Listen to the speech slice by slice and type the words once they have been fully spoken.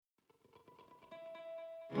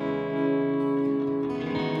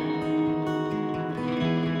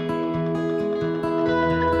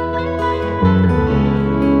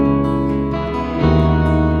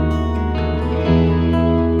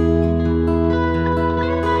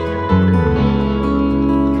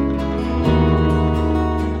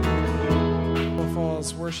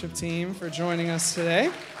worship team for joining us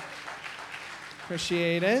today.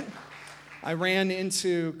 Appreciate it. I ran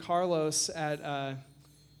into Carlos at,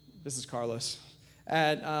 this is Carlos,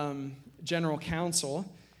 at General Council,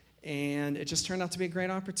 and it just turned out to be a great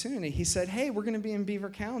opportunity. He said, hey, we're going to be in Beaver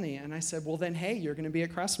County. And I said, well, then, hey, you're going to be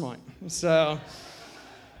at Crestmont. So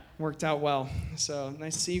worked out well. So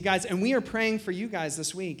nice to see you guys. And we are praying for you guys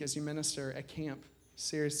this week as you minister at camp.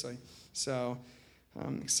 Seriously. So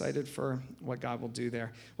I'm excited for what God will do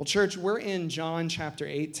there. Well, church, we're in John chapter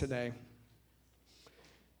 8 today.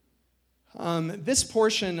 This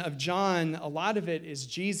portion of John, a lot of it is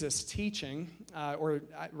Jesus teaching, or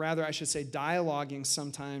rather I should say dialoguing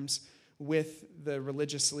sometimes with the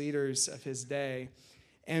religious leaders of his day.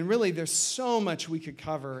 And really there's so much we could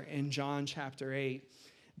cover in John chapter 8.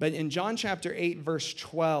 But in John chapter 8, verse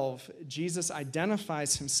 12, Jesus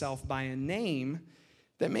identifies himself by a name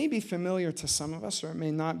that may be familiar to some of us, or it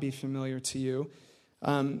may not be familiar to you.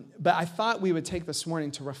 But I thought we would take this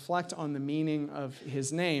morning to reflect on the meaning of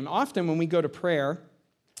his name. Often when we go to prayer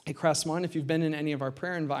at Crestmont, if you've been in any of our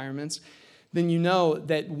prayer environments, then you know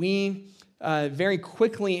that we very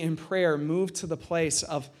quickly in prayer move to the place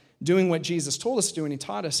of doing what Jesus told us to do when he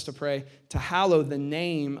taught us to pray, to hallow the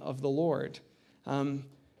name of the Lord,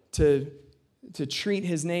 to treat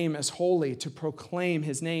his name as holy, to proclaim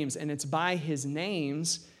his names. And it's by his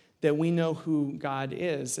names that we know who God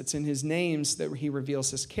is. It's in his names that he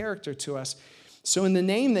reveals his character to us. So in the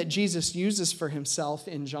name that Jesus uses for himself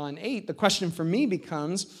in John 8, the question for me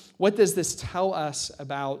becomes, what does this tell us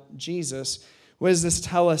about Jesus? What does this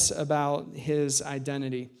tell us about his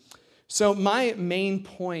identity? So my main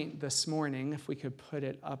point this morning, if we could put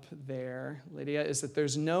it up there, Lydia, is that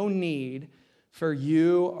there's no need for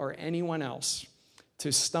you or anyone else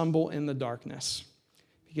to stumble in the darkness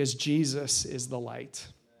because Jesus is the light.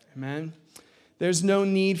 Amen? There's no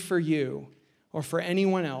need for you or for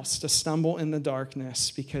anyone else to stumble in the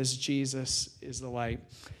darkness because Jesus is the light.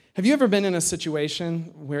 Have you ever been in a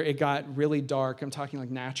situation where it got really dark, I'm talking like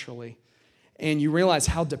naturally, and you realize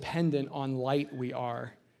how dependent on light we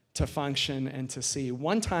are to function and to see?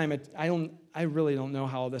 One time, I really don't know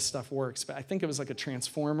how all this stuff works, but I think it was like a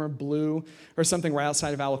transformer blew or something right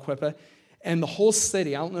outside of Aliquippa. And the whole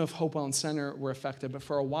city, I don't know if Hopewell and Center were affected, but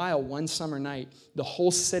for a while, one summer night, the whole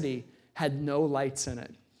city had no lights in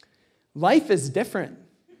it. Life is different,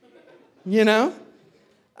 you know?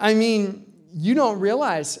 I mean, you don't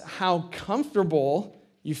realize how comfortable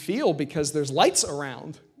you feel because there's lights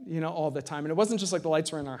around, all the time. And it wasn't just like the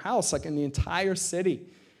lights were in our house, like in the entire city.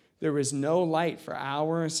 There was no light for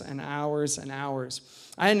hours and hours and hours.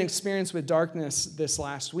 I had an experience with darkness this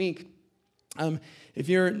last week. If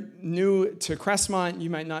you're new to Crestmont, you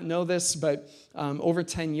might not know this, but over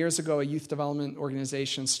 10 years ago, a youth development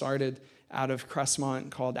organization started out of Crestmont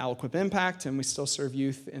called Aliquippa Impact, and we still serve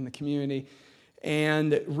youth in the community.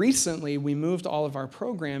 And recently, we moved all of our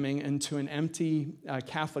programming into an empty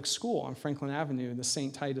Catholic school on Franklin Avenue, the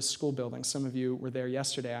St. Titus School building. Some of you were there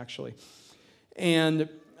yesterday, actually. And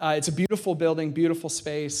it's a beautiful building, beautiful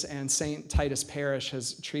space, and St. Titus Parish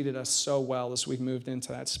has treated us so well as we've moved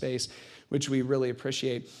into that space, which we really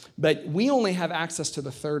appreciate. But we only have access to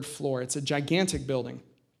the third floor. It's a gigantic building,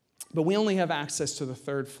 but we only have access to the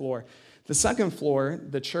third floor. The second floor,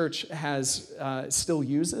 the church has still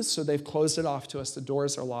uses, so they've closed it off to us. The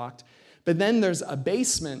doors are locked. But then there's a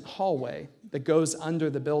basement hallway that goes under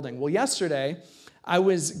the building. Well, yesterday, I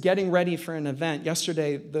was getting ready for an event.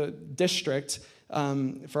 Yesterday, the district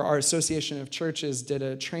for our Association of Churches did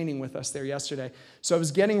a training with us there yesterday. So I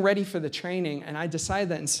was getting ready for the training, and I decided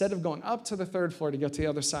that instead of going up to the third floor to go to the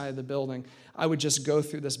other side of the building, I would just go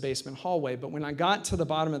through this basement hallway. But when I got to the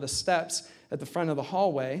bottom of the steps at the front of the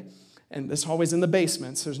hallway, and this hallway's in the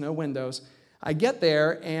basement, so there's no windows, I get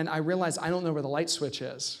there, and I realize I don't know where the light switch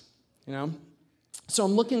is, So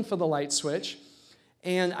I'm looking for the light switch,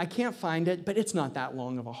 and I can't find it, but it's not that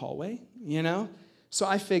long of a hallway, So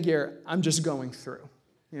I figure I'm just going through,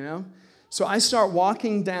 So I start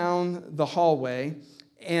walking down the hallway,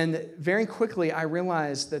 and very quickly I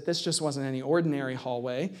realized that this just wasn't any ordinary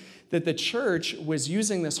hallway, that the church was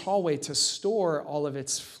using this hallway to store all of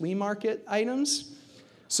its flea market items.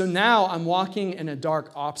 So now I'm walking in a dark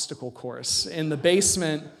obstacle course in the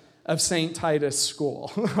basement of St. Titus School,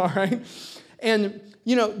 all right? And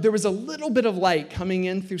there was a little bit of light coming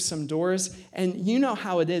in through some doors, and you know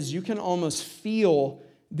how it is. You can almost feel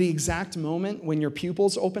the exact moment when your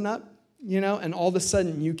pupils open up, and all of a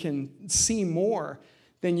sudden you can see more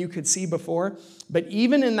than you could see before. But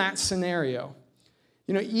even in that scenario,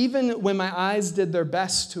 even when my eyes did their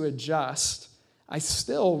best to adjust, I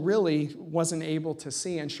still really wasn't able to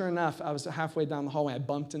see. And sure enough, I was halfway down the hallway. I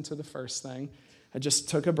bumped into the first thing. I just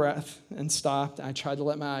took a breath and stopped. I tried to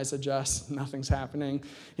let my eyes adjust. Nothing's happening,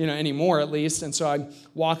 anymore at least. And so I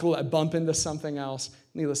walk a little, I bump into something else.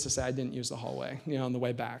 Needless to say, I didn't use the hallway, on the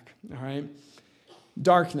way back, all right?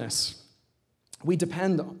 Darkness. We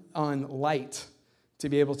depend on light to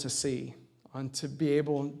be able to see, to be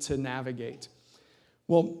able to navigate.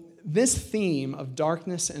 Well, this theme of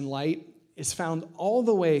darkness and light is found all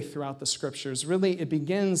the way throughout the scriptures. Really, it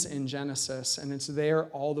begins in Genesis, and it's there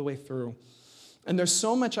all the way through. And there's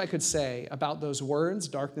so much I could say about those words,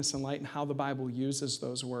 darkness and light, and how the Bible uses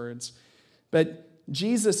those words. But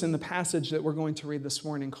Jesus, in the passage that we're going to read this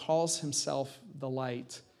morning, calls himself the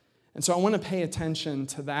light. And so I want to pay attention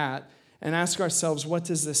to that and ask ourselves, what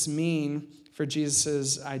does this mean for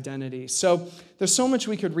Jesus' identity? So there's so much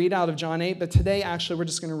we could read out of John 8, but today, actually, we're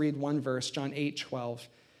just going to read one verse, John 8:12. It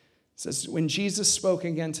says, when Jesus spoke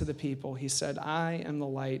again to the people, he said, I am the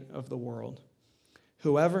light of the world.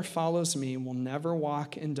 Whoever follows me will never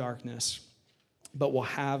walk in darkness, but will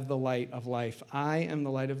have the light of life. I am the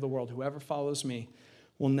light of the world. Whoever follows me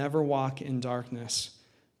will never walk in darkness,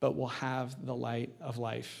 but will have the light of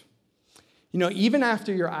life. Even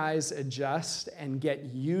after your eyes adjust and get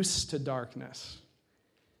used to darkness,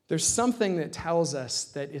 there's something that tells us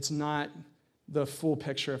that it's not the full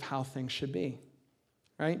picture of how things should be,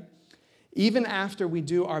 right? Even after we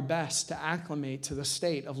do our best to acclimate to the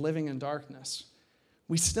state of living in darkness,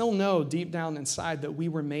 we still know deep down inside that we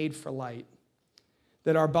were made for light,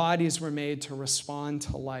 that our bodies were made to respond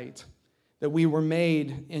to light, that we were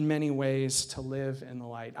made in many ways to live in the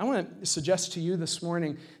light. I want to suggest to you this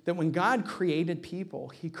morning that when God created people,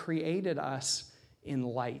 he created us in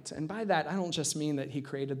light. And by that, I don't just mean that he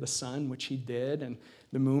created the sun, which he did, and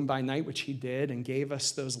the moon by night, which he did, and gave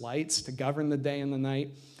us those lights to govern the day and the night.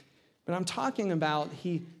 But I'm talking about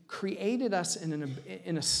he created us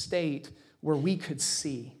in a state where we could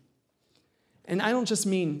see. And I don't just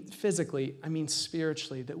mean physically, I mean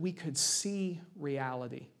spiritually, that we could see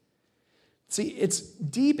reality. See, it's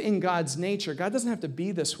deep in God's nature. God doesn't have to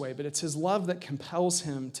be this way, but it's his love that compels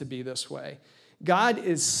him to be this way. God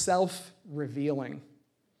is self-revealing,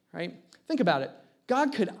 right? Think about it.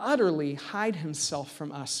 God could utterly hide himself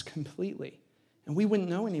from us completely, and we wouldn't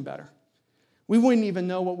know any better. We wouldn't even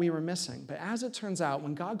know what we were missing. But as it turns out,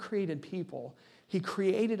 when God created people, he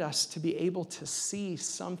created us to be able to see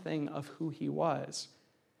something of who he was.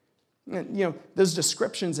 And, those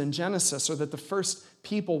descriptions in Genesis are that the first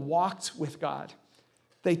people walked with God.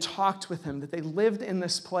 They talked with him, that they lived in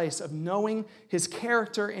this place of knowing his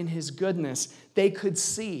character and his goodness. They could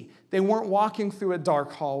see. They weren't walking through a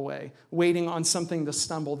dark hallway, waiting on something to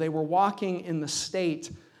stumble. They were walking in the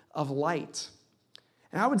state of light.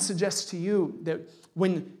 And I would suggest to you that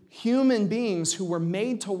when human beings who were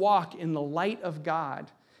made to walk in the light of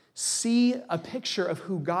God see a picture of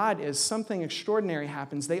who God is, something extraordinary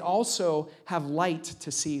happens. They also have light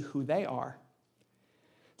to see who they are.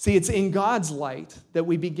 See, it's in God's light that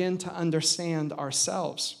we begin to understand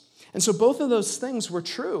ourselves. And so both of those things were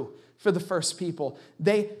true for the first people.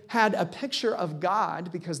 They had a picture of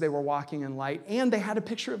God because they were walking in light, and they had a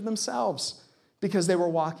picture of themselves because they were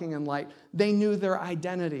walking in light. They knew their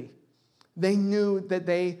identity. They knew that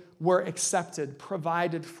they were accepted,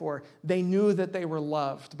 provided for. They knew that they were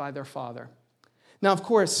loved by their Father. Now, of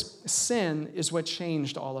course, sin is what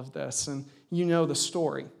changed all of this, and you know the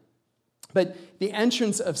story. But the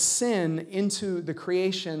entrance of sin into the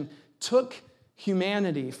creation took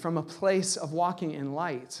humanity from a place of walking in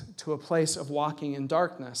light to a place of walking in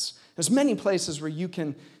darkness. There's many places where you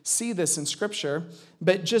can see this in Scripture,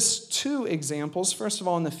 but just two examples. First of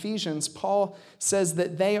all, in Ephesians, Paul says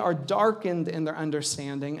that they are darkened in their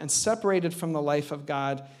understanding and separated from the life of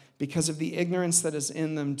God because of the ignorance that is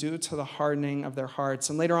in them due to the hardening of their hearts.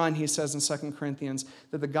 And later on, he says in 2 Corinthians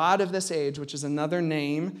that the God of this age, which is another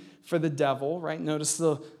name for the devil, right? Notice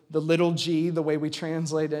the little g, the way we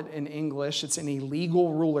translate it in English. It's an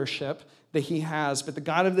illegal rulership that he has. But the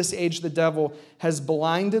God of this age, the devil, has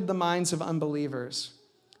blinded the minds of unbelievers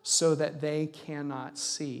so that they cannot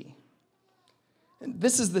see. And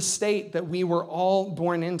this is the state that we were all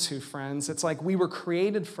born into, friends. It's like we were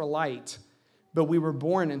created for light, but we were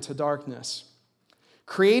born into darkness.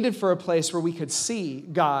 Created for a place where we could see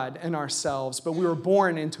God and ourselves, but we were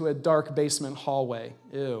born into a dark basement hallway.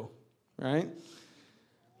 Ew, right?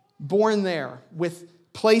 Born there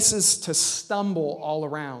with places to stumble all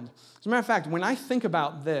around. As a matter of fact, when I think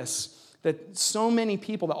about this, that so many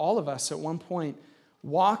people, that all of us at one point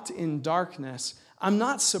walked in darkness, I'm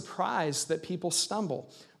not surprised that people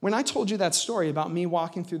stumble. When I told you that story about me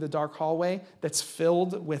walking through the dark hallway that's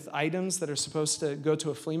filled with items that are supposed to go to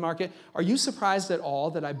a flea market, are you surprised at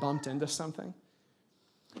all that I bumped into something?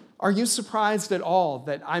 Are you surprised at all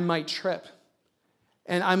that I might trip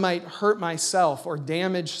and I might hurt myself or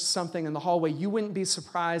damage something in the hallway? You wouldn't be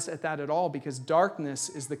surprised at that at all, because darkness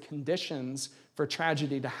is the conditions for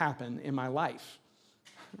tragedy to happen in my life,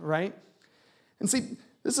 right? And see,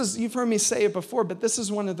 you've heard me say it before, but this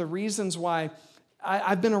is one of the reasons why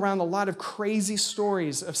I've been around a lot of crazy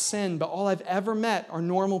stories of sin, but all I've ever met are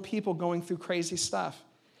normal people going through crazy stuff.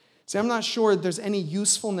 See, I'm not sure there's any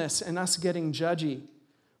usefulness in us getting judgy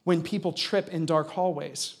when people trip in dark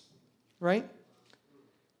hallways, right?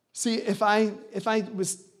 See, if I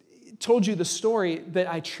told you the story that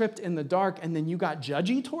I tripped in the dark and then you got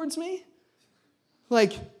judgy towards me,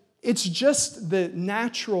 it's just the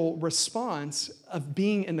natural response of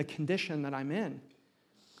being in the condition that I'm in.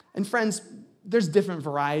 And friends, there's different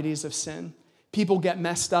varieties of sin. People get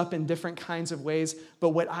messed up in different kinds of ways, but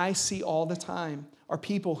what I see all the time are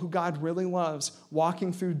people who God really loves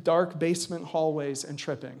walking through dark basement hallways and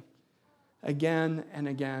tripping again and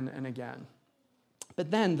again and again.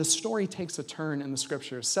 But then the story takes a turn in the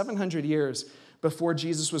scriptures. 700 years before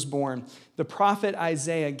Jesus was born, the prophet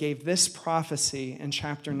Isaiah gave this prophecy in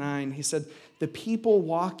chapter 9. He said, "The people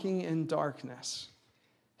walking in darkness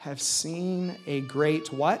have seen a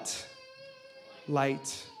great" what?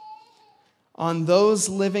 "Light. On those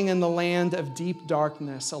living in the land of deep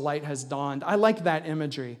darkness, a light has dawned." I like that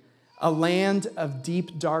imagery. A land of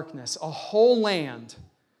deep darkness, a whole land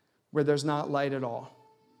where there's not light at all.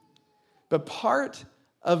 But part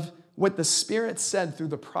of what the Spirit said through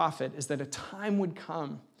the prophet is that a time would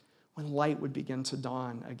come when light would begin to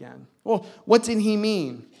dawn again. Well, what did he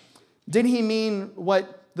mean? Did he mean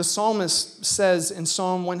what the psalmist says in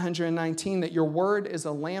Psalm 119, that your word is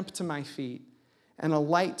a lamp to my feet and a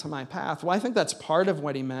light to my path? Well, I think that's part of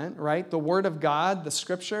what he meant, right? The word of God, the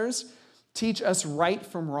scriptures, teach us right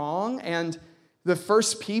from wrong. And the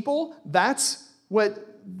first people, that's what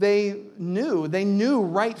they knew. They knew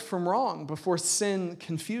right from wrong before sin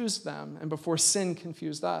confused them and before sin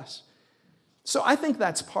confused us. So I think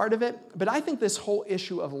that's part of it, but I think this whole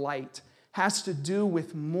issue of light has to do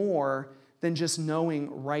with more than just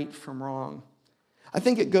knowing right from wrong. I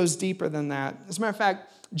think it goes deeper than that. As a matter of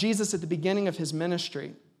fact, Jesus at the beginning of his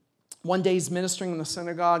ministry, one day he's ministering in the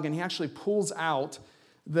synagogue and he actually pulls out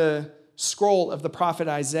the scroll of the prophet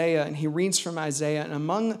Isaiah and he reads from Isaiah, and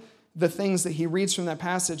among the things that he reads from that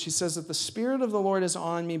passage, he says that the Spirit of the Lord is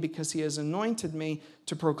on me because he has anointed me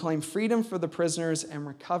to proclaim freedom for the prisoners and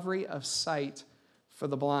recovery of sight for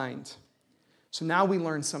the blind. So now we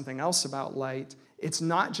learn something else about light. It's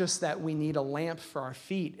not just that we need a lamp for our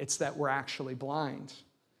feet, it's that we're actually blind,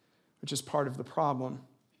 which is part of the problem.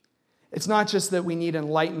 It's not just that we need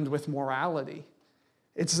enlightened with morality.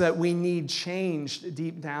 It's that we need changed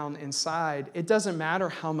deep down inside. It doesn't matter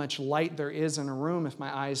how much light there is in a room if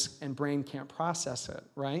my eyes and brain can't process it,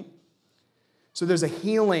 right? So there's a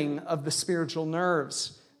healing of the spiritual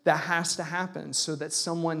nerves that has to happen so that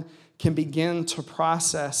someone can begin to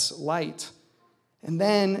process light. And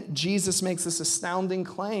then Jesus makes this astounding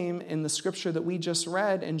claim in the scripture that we just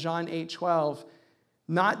read in John 8:12.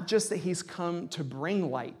 Not just that he's come to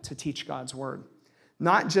bring light, to teach God's word.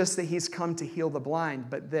 Not just that he's come to heal the blind,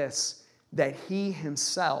 but this, that he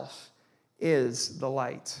himself is the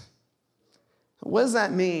light. What does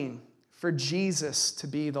that mean for Jesus to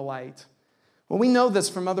be the light? Well, we know this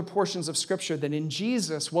from other portions of Scripture, that in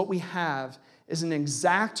Jesus, what we have is an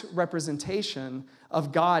exact representation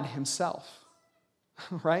of God himself,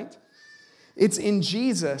 right? It's in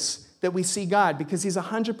Jesus that we see God, because he's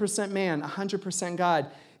 100% man, 100% God.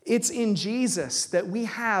 It's in Jesus that we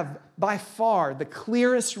have by far the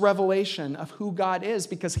clearest revelation of who God is,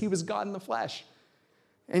 because he was God in the flesh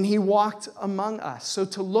and he walked among us. So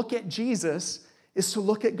to look at Jesus is to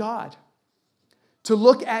look at God. To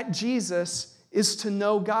look at Jesus is to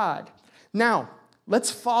know God. Now, let's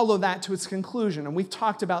follow that to its conclusion. And we've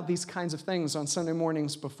talked about these kinds of things on Sunday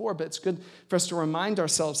mornings before, but it's good for us to remind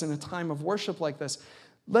ourselves in a time of worship like this.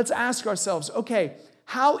 Let's ask ourselves, okay,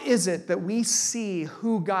 how is it that we see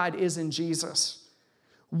who God is in Jesus?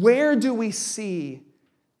 Where do we see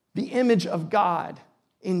the image of God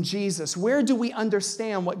in Jesus? Where do we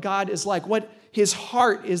understand what God is like, what his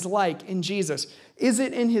heart is like in Jesus? Is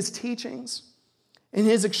it in his teachings? In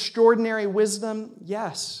his extraordinary wisdom?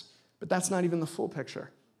 Yes, but that's not even the full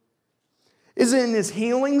picture. Is it in his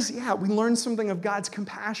healings? Yeah, we learn something of God's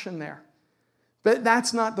compassion there, but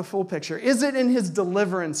that's not the full picture. Is it in his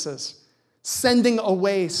deliverances? Sending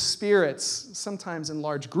away spirits, sometimes in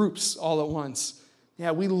large groups all at once. Yeah,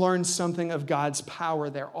 we learn something of God's power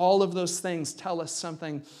there. All of those things tell us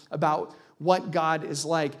something about what God is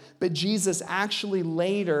like. But Jesus actually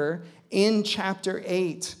later in chapter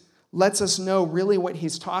 8 lets us know really what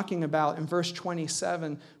he's talking about in verse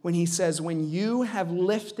 27 when he says, when you have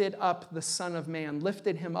lifted up the Son of Man,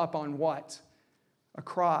 lifted him up on what? A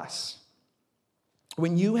cross.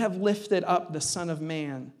 When you have lifted up the Son of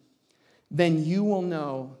Man, then you will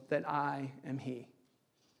know that I am he.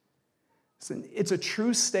 It's a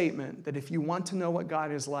true statement that if you want to know what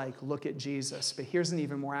God is like, look at Jesus. But here's an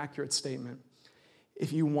even more accurate statement.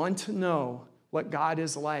 If you want to know what God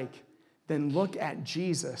is like, then look at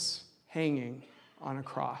Jesus hanging on a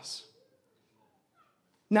cross.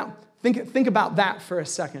 Now, think about that for a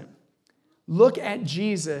second. Look at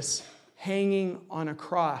Jesus hanging on a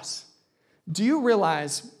cross. Do you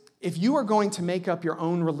realize if you are going to make up your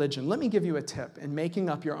own religion, let me give you a tip in making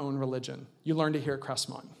up your own religion. You learned it here at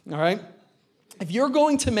Crestmont, all right? If you're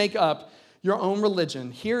going to make up your own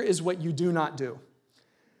religion, here is what you do not do.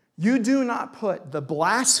 You do not put the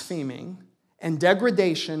blaspheming and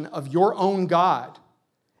degradation of your own God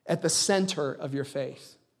at the center of your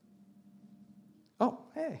faith. Oh,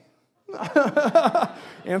 hey.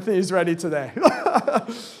 Anthony's ready today.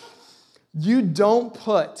 You don't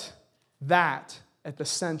put that at the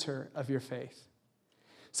center of your faith.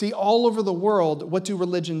 See, all over the world, what do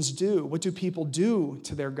religions do? What do people do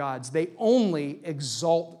to their gods? They only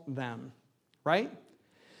exalt them, right?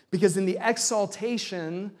 Because in the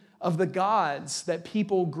exaltation of the gods that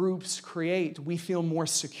people groups create, we feel more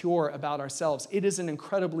secure about ourselves. It is an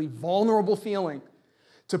incredibly vulnerable feeling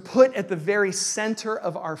to put at the very center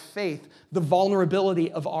of our faith the vulnerability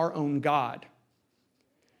of our own God.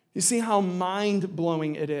 You see how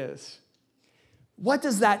mind-blowing it is. What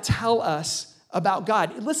does that tell us about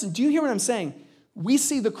God? Listen, do you hear what I'm saying? We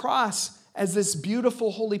see the cross as this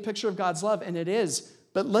beautiful, holy picture of God's love, and it is.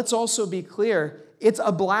 But let's also be clear, it's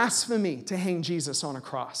a blasphemy to hang Jesus on a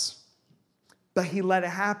cross. But he let it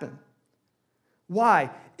happen.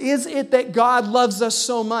 Why? Is it that God loves us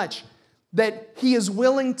so much that he is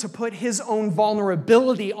willing to put his own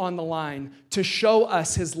vulnerability on the line to show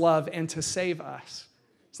us his love and to save us?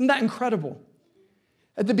 Isn't that incredible?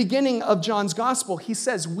 At the beginning of John's gospel, he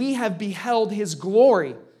says, we have beheld his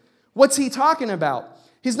glory. What's he talking about?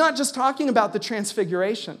 He's not just talking about the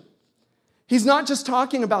transfiguration. He's not just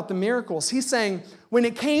talking about the miracles. He's saying, when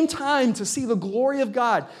it came time to see the glory of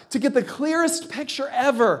God, to get the clearest picture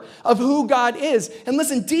ever of who God is, and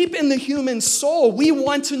listen, deep in the human soul, we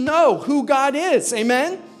want to know who God is.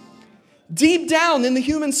 Amen? Deep down in the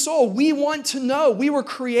human soul, we want to know. We were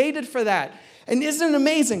created for that. And isn't it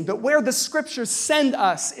amazing that where the scriptures send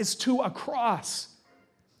us is to a cross,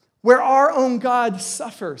 where our own God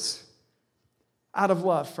suffers out of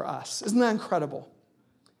love for us? Isn't that incredible?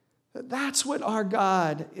 That's what our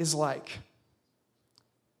God is like.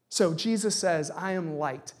 So Jesus says, I am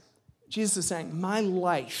light. Jesus is saying, my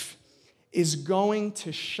life is going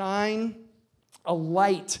to shine a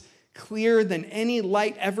light clearer than any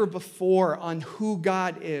light ever before on who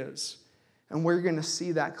God is. And we're going to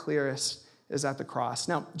see that clearest is at the cross.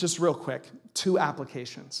 Now, just real quick, 2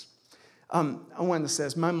 applications. I wanted to say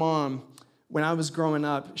this. My mom, when I was growing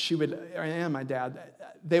up, and my dad,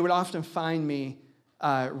 they would often find me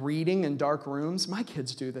reading in dark rooms. My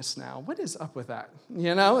kids do this now. What is up with that?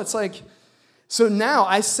 You know, it's like, so now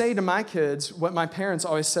I say to my kids what my parents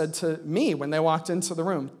always said to me when they walked into the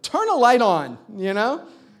room. Turn a light on, you know?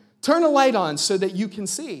 Turn a light on so that you can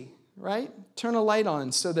see, right? Turn a light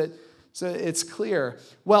on so it's clear.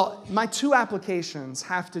 Well, my 2 applications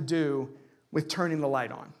have to do with turning the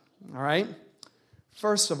light on, all right?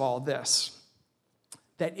 First of all, this,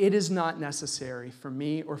 that it is not necessary for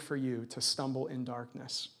me or for you to stumble in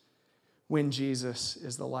darkness when Jesus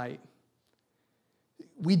is the light.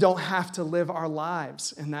 We don't have to live our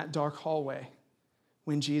lives in that dark hallway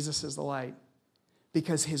when Jesus is the light,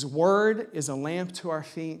 because his word is a lamp to our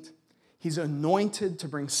feet. He's anointed to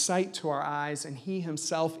bring sight to our eyes, and he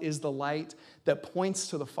himself is the light that points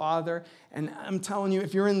to the Father. And I'm telling you,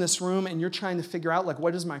 if you're in this room and you're trying to figure out, like,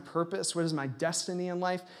 what is my purpose? What is my destiny in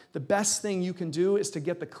life? The best thing you can do is to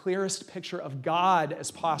get the clearest picture of God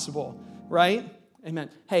as possible, right?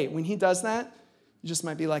 Amen. Hey, when he does that, you just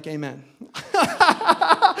might be like, amen.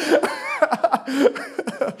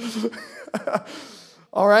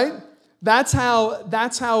 All right? That's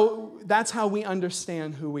how we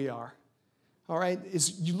understand who we are. All right,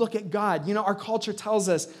 is you look at God. You know, our culture tells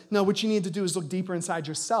us, no, what you need to do is look deeper inside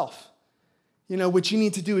yourself. You know, what you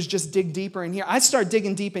need to do is just dig deeper in here. I start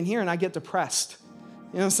digging deep in here and I get depressed. You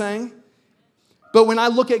know what I'm saying? But when I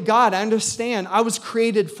look at God, I understand I was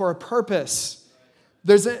created for a purpose.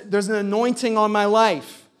 There's an anointing on my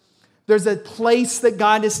life. There's a place that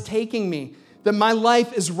God is taking me, that my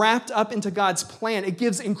life is wrapped up into God's plan. It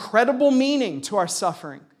gives incredible meaning to our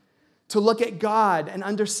suffering, to look at God and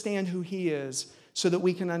understand who he is so that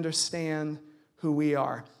we can understand who we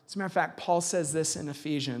are. As a matter of fact, Paul says this in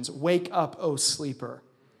Ephesians, "Wake up, O sleeper,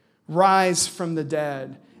 rise from the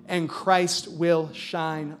dead, and Christ will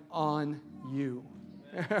shine on you."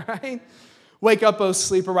 All right? Wake up, O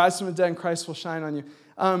sleeper, rise from the dead, and Christ will shine on you.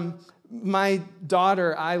 My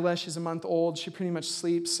daughter, Isla, she's a month old. She pretty much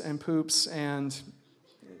sleeps and poops and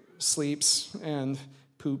sleeps and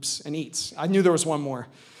poops and eats. I knew there was one more.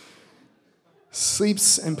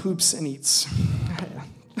 Sleeps and poops and eats.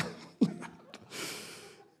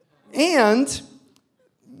 And,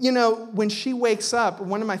 you know, when she wakes up,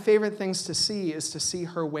 one of my favorite things to see is to see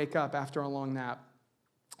her wake up after a long nap.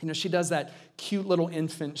 You know, she does that cute little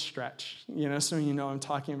infant stretch. You know, so you know I'm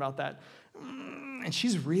talking about that. And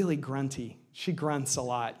she's really grunty. She grunts a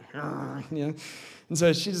lot. You know? And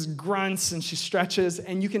so she just grunts and she stretches.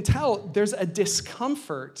 And you can tell there's a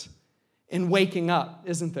discomfort in waking up,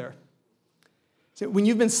 isn't there? So when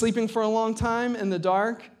you've been sleeping for a long time in the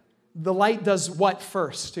dark, the light does what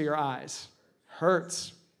first to your eyes?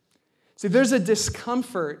 Hurts. See, there's a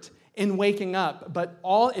discomfort in waking up, but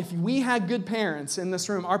if we had good parents in this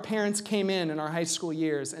room, our parents came in our high school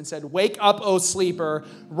years and said, "Wake up, O sleeper,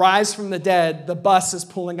 rise from the dead, the bus is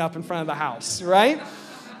pulling up in front of the house," right?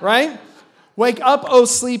 Right? Wake up, O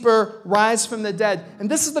sleeper, rise from the dead. And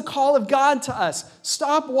this is the call of God to us.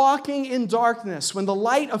 Stop walking in darkness when the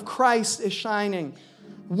light of Christ is shining.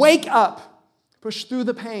 Wake up, push through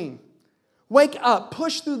the pain. Wake up,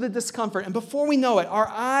 push through the discomfort, and before we know it, our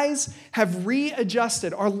eyes have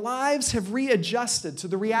readjusted, our lives have readjusted to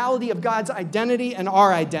the reality of God's identity and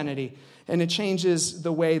our identity, and it changes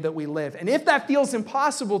the way that we live. And if that feels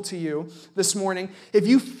impossible to you this morning, if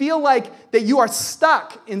you feel like that you are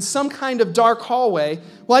stuck in some kind of dark hallway,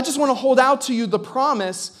 well, I just want to hold out to you the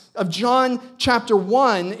promise of John chapter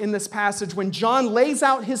 1 in this passage when John lays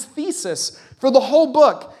out his thesis for the whole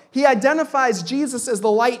book. He identifies Jesus as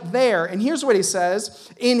the light there. And here's what he says.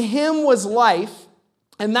 "In him was life,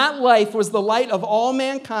 and that life was the light of all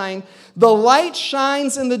mankind. The light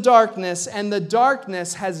shines in the darkness, and the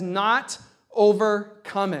darkness has not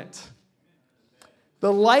overcome it."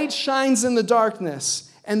 The light shines in the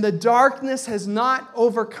darkness, and the darkness has not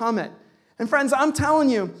overcome it. And friends, I'm telling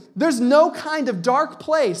you, there's no kind of dark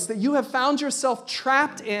place that you have found yourself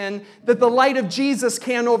trapped in that the light of Jesus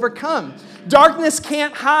can't overcome. Darkness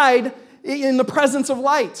can't hide in the presence of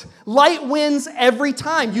light. Light wins every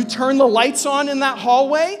time. You turn the lights on in that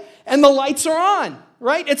hallway, and the lights are on,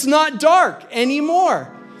 right? It's not dark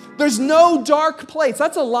anymore. There's no dark place.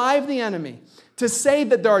 That's a lie of the enemy, to say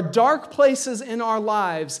that there are dark places in our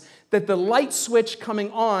lives that the light switch coming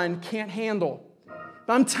on can't handle.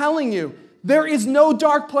 But I'm telling you, there is no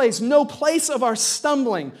dark place, no place of our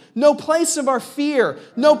stumbling, no place of our fear,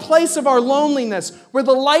 no place of our loneliness, where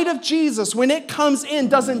the light of Jesus, when it comes in,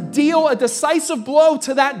 doesn't deal a decisive blow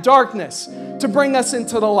to that darkness to bring us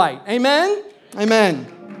into the light. Amen? Amen.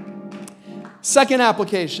 Second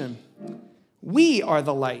application. We are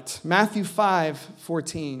the light. Matthew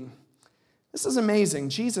 5:14. This is amazing.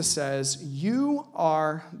 Jesus says, "You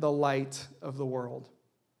are the light of the world."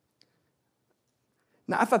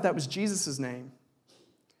 Now, I thought that was Jesus' name.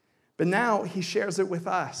 But now he shares it with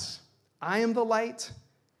us. I am the light,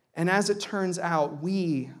 and as it turns out,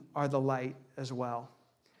 we are the light as well.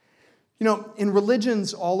 You know, in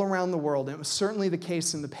religions all around the world, and it was certainly the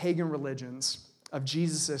case in the pagan religions of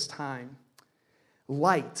Jesus' time,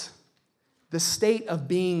 light, the state of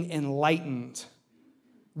being enlightened,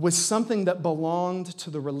 was something that belonged to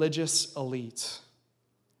the religious elite,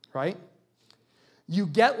 right? You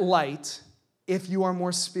get light if you are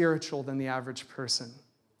more spiritual than the average person.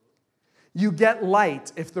 You get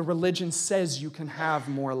light if the religion says you can have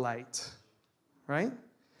more light, right?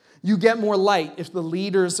 You get more light if the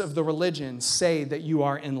leaders of the religion say that you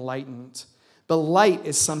are enlightened. But light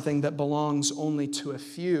is something that belongs only to a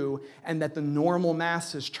few and that the normal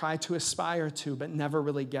masses try to aspire to but never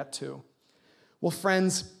really get to. Well,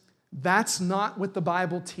 friends, that's not what the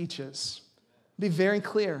Bible teaches. Be very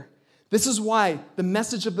clear. This is why the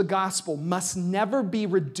message of the gospel must never be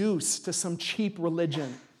reduced to some cheap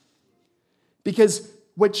religion. Because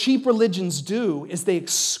what cheap religions do is they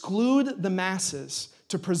exclude the masses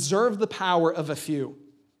to preserve the power of a few.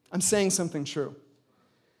 I'm saying something true.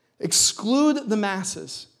 Exclude the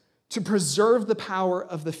masses to preserve the power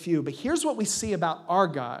of the few. But here's what we see about our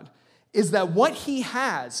God, is that what he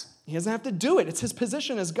has, he doesn't have to do it. It's his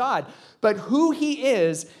position as God. But who he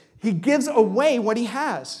is, he gives away what he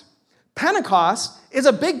has. Pentecost is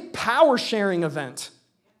a big power-sharing event,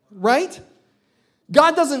 right?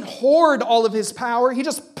 God doesn't hoard all of his power. He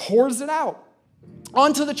just pours it out.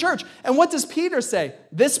 onto the church. And what does Peter say?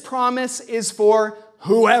 This promise is for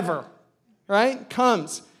whoever, right,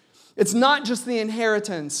 comes. It's not just the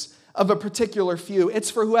inheritance of a particular few. It's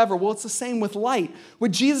for whoever. Well, it's the same with light.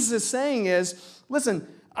 What Jesus is saying is, listen,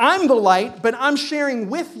 I'm the light, but I'm sharing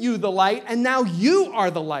with you the light, and now you are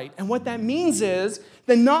the light. And what that means is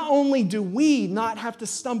that not only do we not have to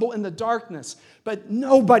stumble in the darkness, but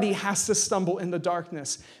nobody has to stumble in the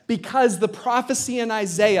darkness, because the prophecy in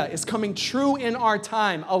Isaiah is coming true in our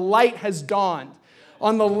time. A light has dawned.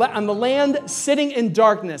 On the land sitting in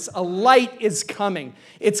darkness, a light is coming.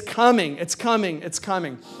 It's coming, it's coming, it's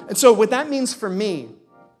coming. And so what that means for me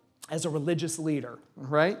as a religious leader,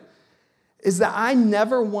 right, is that I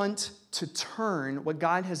never want to turn what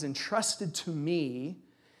God has entrusted to me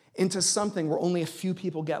into something where only a few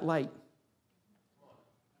people get light.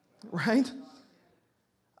 Right?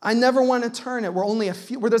 I never want to turn it where only a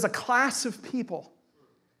few, where there's a class of people,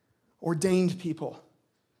 ordained people,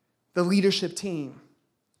 the leadership team,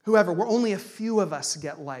 whoever, where only a few of us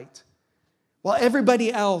get light, while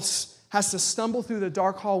everybody else has to stumble through the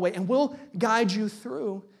dark hallway, and we'll guide you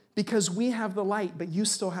through because we have the light, but you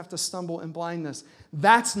still have to stumble in blindness.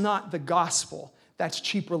 That's not the gospel. That's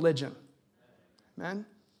cheap religion. Amen?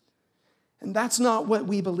 And that's not what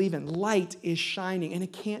we believe in. Light is shining, and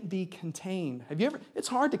it can't be contained. Have you ever? It's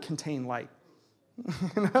hard to contain light.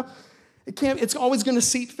 You know? It's always going to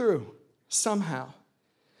seep through somehow.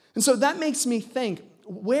 And so that makes me think,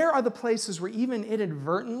 where are the places where even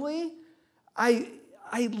inadvertently I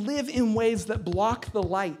live in ways that block the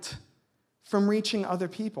light from reaching other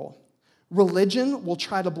people? Religion will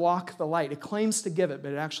try to block the light. It claims to give it,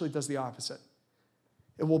 but it actually does the opposite.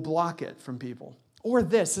 It will block it from people. Or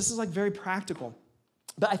this is like very practical.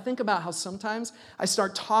 But I think about how sometimes I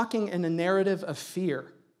start talking in a narrative of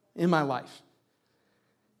fear in my life.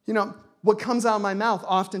 You know, what comes out of my mouth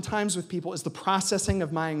oftentimes with people is the processing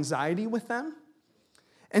of my anxiety with them.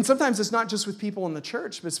 And sometimes it's not just with people in the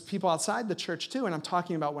church, but it's people outside the church too. And I'm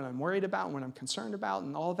talking about what I'm worried about, and what I'm concerned about,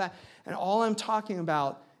 and all of that. And all I'm talking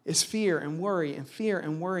about is fear and worry and fear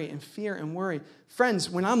and worry and fear and worry. Friends,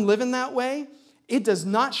 when I'm living that way, it does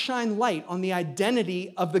not shine light on the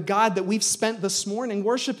identity of the God that we've spent this morning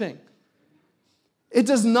worshiping. It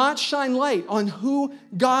does not shine light on who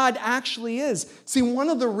God actually is. See, one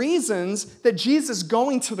of the reasons that Jesus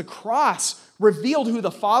going to the cross revealed who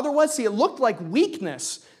the Father was, see, it looked like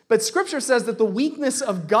weakness, but Scripture says that the weakness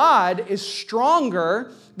of God is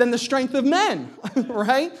stronger than the strength of men,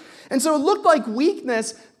 right? And so it looked like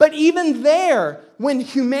weakness, but even there, when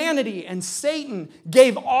humanity and Satan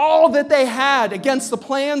gave all that they had against the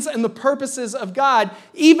plans and the purposes of God,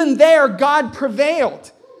 even there, God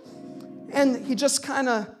prevailed. And he just kind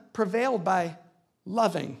of prevailed by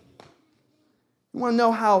loving. You want to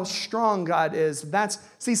know how strong God is?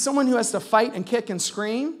 See, someone who has to fight and kick and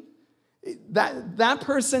scream, that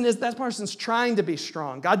person's trying to be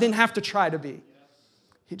strong. God didn't have to try to be.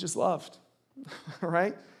 He just loved,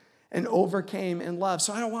 right? And overcame in love.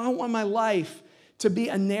 So I don't want my life to be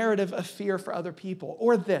a narrative of fear for other people.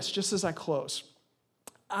 Or this, just as I close.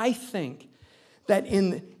 I think that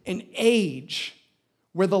in an age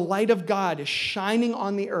where the light of God is shining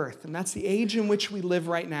on the earth, and that's the age in which we live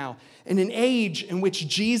right now, in an age in which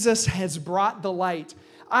Jesus has brought the light,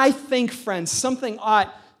 I think, friends, something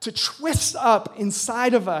ought to twist up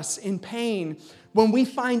inside of us in pain when we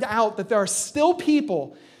find out that there are still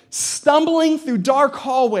people stumbling through dark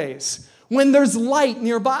hallways when there's light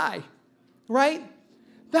nearby, right?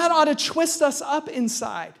 That ought to twist us up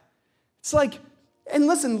inside. It's like, and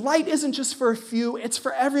listen, light isn't just for a few, it's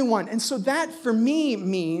for everyone. And so that, for me,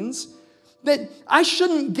 means that I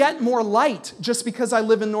shouldn't get more light just because I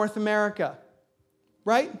live in North America,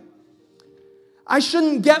 right? I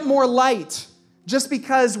shouldn't get more light just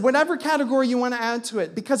because, whatever category you want to add to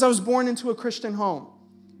it, because I was born into a Christian home.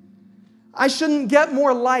 I shouldn't get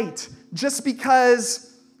more light just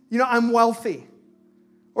because, I'm wealthy.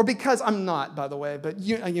 Or because I'm not, by the way, but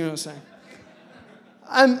you know what I'm saying.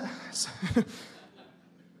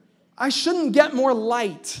 I shouldn't get more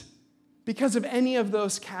light because of any of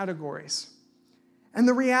those categories. And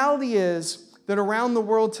the reality is that around the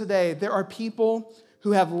world today, there are people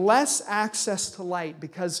who have less access to light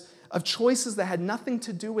because of choices that had nothing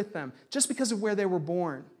to do with them, just because of where they were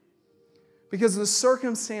born, because of the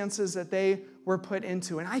circumstances that they were put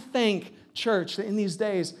into. And I think, church, that in these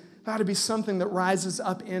days, there ought to be something that rises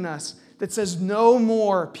up in us that says no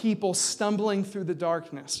more people stumbling through the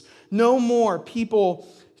darkness, no more people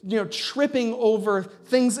tripping over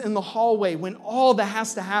things in the hallway when all that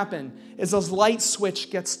has to happen is a light switch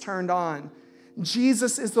gets turned on.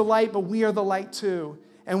 Jesus is the light, but we are the light too.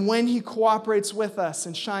 And when he cooperates with us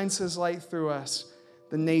and shines his light through us,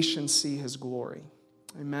 the nations see his glory.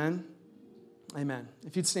 Amen? Amen.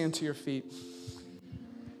 If you'd stand to your feet.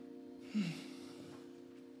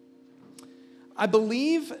 I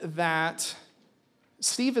believe that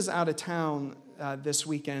Steve is out of town this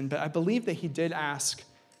weekend, but I believe that he did ask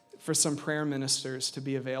for some prayer ministers to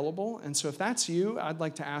be available. And so if that's you, I'd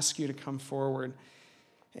like to ask you to come forward.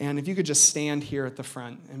 And if you could just stand here at the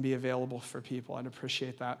front and be available for people, I'd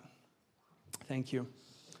appreciate that. Thank you.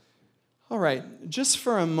 All right, just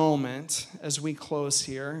for a moment as we close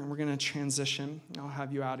here, and we're going to transition. I'll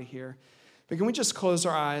have you out of here. But can we just close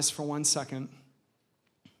our eyes for 1 second?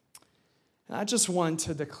 And I just want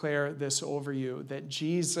to declare this over you, that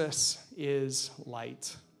Jesus is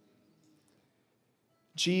light.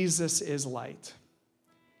 Jesus is light.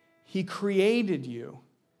 He created you.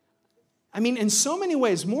 I mean, in so many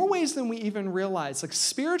ways, more ways than we even realize. Like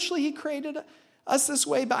spiritually, he created us this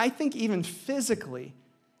way, but I think even physically,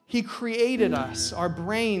 he created us, our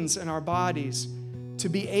brains and our bodies, to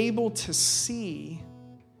be able to see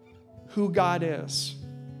who God is.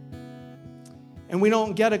 And we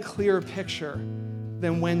don't get a clearer picture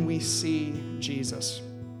than when we see Jesus.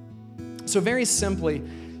 So very simply,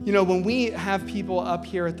 when we have people up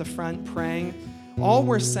here at the front praying, all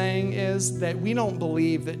we're saying is that we don't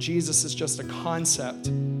believe that Jesus is just a concept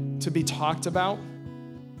to be talked about,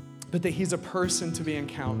 but that he's a person to be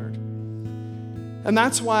encountered. And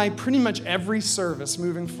that's why pretty much every service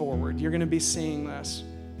moving forward, you're going to be seeing this.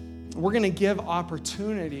 We're going to give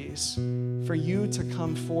opportunities for you to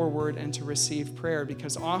come forward and to receive prayer,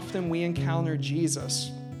 because often we encounter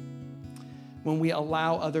Jesus when we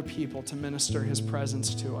allow other people to minister his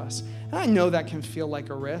presence to us. And I know that can feel like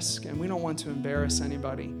a risk, and we don't want to embarrass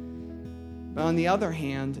anybody. But on the other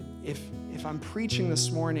hand, if I'm preaching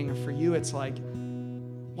this morning, and for you it's like,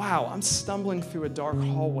 wow, I'm stumbling through a dark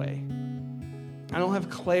hallway. I don't have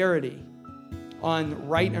clarity on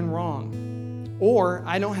right and wrong. Or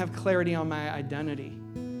I don't have clarity on my identity.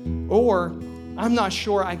 Or I'm not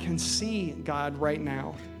sure I can see God right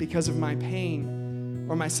now because of my pain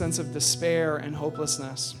or my sense of despair and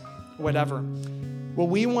hopelessness, whatever. What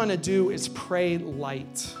we want to do is pray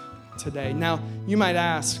light today. Now, you might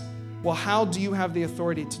ask, well, how do you have the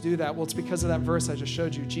authority to do that? Well, it's because of that verse I just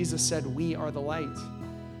showed you. Jesus said, we are the light.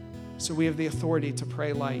 So we have the authority to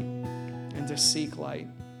pray light and to seek light,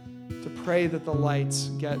 to pray that the lights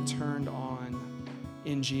get turned on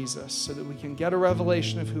in Jesus so that we can get a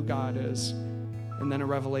revelation of who God is and then a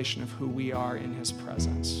revelation of who we are in his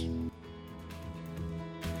presence.